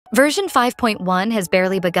Version 5.1 has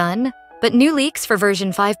barely begun, but new leaks for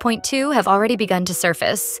version 5.2 have already begun to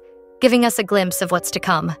surface, giving us a glimpse of what's to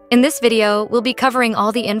come. In this video, we'll be covering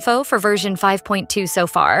all the info for version 5.2 so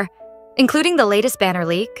far, including the latest banner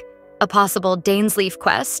leak, a possible Dainsleif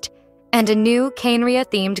quest, and a new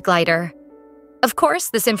Khaenri'ah-themed glider. Of course,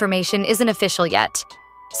 this information isn't official yet,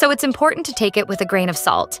 so it's important to take it with a grain of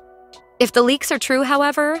salt. If the leaks are true,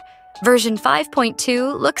 however, version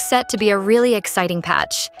 5.2 looks set to be a really exciting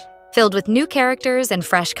patch, filled with new characters and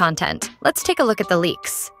fresh content. Let's take a look at the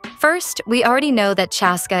leaks. First, we already know that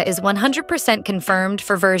Chaska is 100% confirmed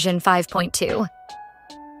for version 5.2.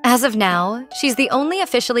 As of now, she's the only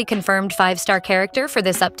officially confirmed 5-star character for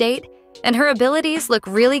this update, and her abilities look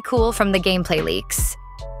really cool from the gameplay leaks.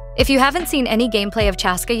 If you haven't seen any gameplay of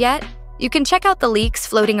Chaska yet, you can check out the leaks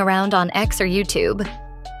floating around on X or YouTube.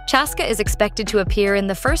 Chaska is expected to appear in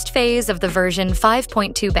the first phase of the version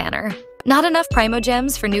 5.2 banner. Not enough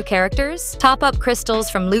Primogems for new characters? Top up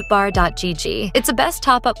crystals from lootbar.gg. It's a best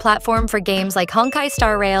top-up platform for games like Honkai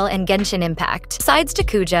Star Rail and Genshin Impact. Sides to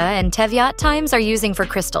Kuja and Teviot times are using for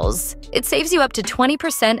crystals. It saves you up to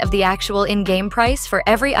 20% of the actual in-game price for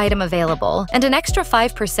every item available, and an extra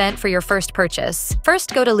 5% for your first purchase.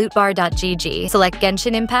 First, go to lootbar.gg, select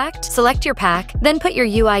Genshin Impact, select your pack, then put your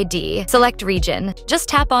UID, select region. Just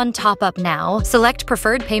tap on Top Up Now, select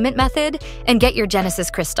Preferred Payment Method, and get your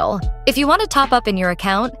Genesis Crystal. If you want to top up in your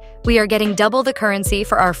account, we are getting double the currency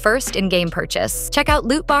for our first in-game purchase. Check out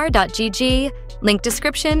lootbar.gg, link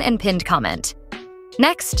description and pinned comment.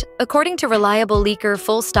 Next, according to reliable leaker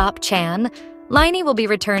Chan, Lyey will be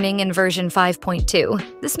returning in version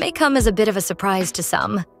 5.2. This may come as a bit of a surprise to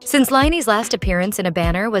some. Since Lyey's last appearance in a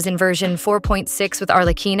banner was in version 4.6 with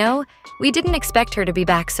Arlecchino, we didn't expect her to be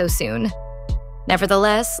back so soon.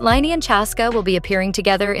 Nevertheless, Lyey and Chaska will be appearing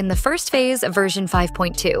together in the first phase of version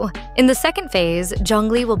 5.2. In the second phase,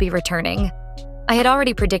 Zhongli will be returning. I had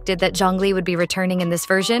already predicted that Zhongli would be returning in this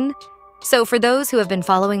version, so for those who have been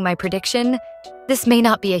following my prediction, this may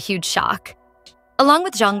not be a huge shock. Along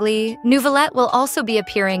with Zhongli, Neuvillette will also be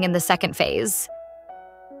appearing in the second phase.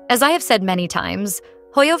 As I have said many times,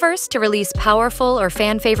 Hoyoverse to release powerful or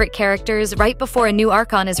fan-favorite characters right before a new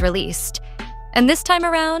Archon is released. And this time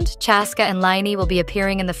around, Chaska and Lyey will be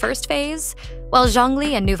appearing in the first phase, while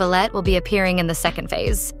Zhongli and Neuvillette will be appearing in the second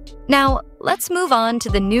phase. Now, let's move on to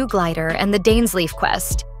the new glider and the Dainsleif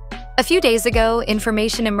quest. A few days ago,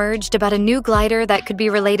 information emerged about a new glider that could be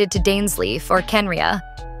related to Dainsleif or Khaenri'ah.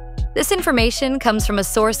 This information comes from a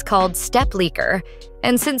source called Step Leaker,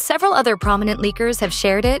 and since several other prominent leakers have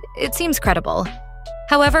shared it, it seems credible.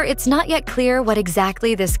 However, it's not yet clear what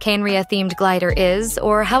exactly this Khaenri'ah-themed glider is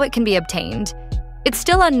or how it can be obtained. It's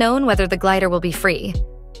still unknown whether the glider will be free.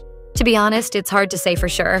 To be honest, it's hard to say for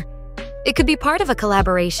sure. It could be part of a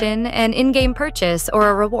collaboration, an in-game purchase, or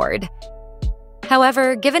a reward.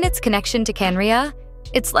 However, given its connection to Khaenri'ah,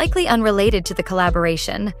 it's likely unrelated to the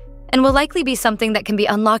collaboration, and will likely be something that can be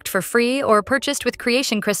unlocked for free or purchased with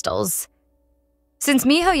creation crystals. Since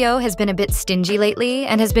miHoYo has been a bit stingy lately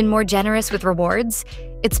and has been more generous with rewards,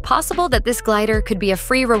 it's possible that this glider could be a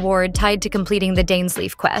free reward tied to completing the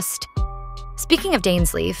Dainsleif quest. Speaking of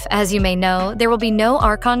Dainsleif, as you may know, there will be no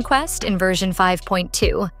Archon quest in version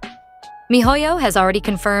 5.2. miHoYo has already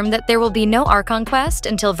confirmed that there will be no Archon quest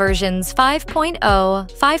until versions 5.0,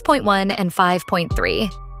 5.1, and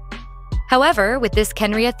 5.3. However, with this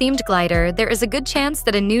Khaenri'ah-themed glider, there is a good chance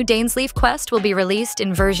that a new Dainsleif quest will be released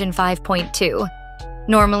in version 5.2.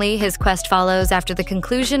 Normally, his quest follows after the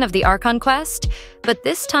conclusion of the Archon quest, but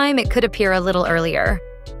this time it could appear a little earlier.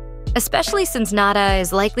 Especially since Nada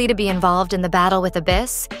is likely to be involved in the battle with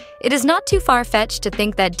Abyss, it is not too far-fetched to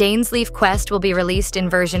think that Dainsleif quest will be released in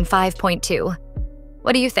version 5.2.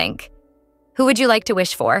 What do you think? Who would you like to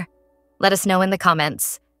wish for? Let us know in the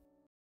comments.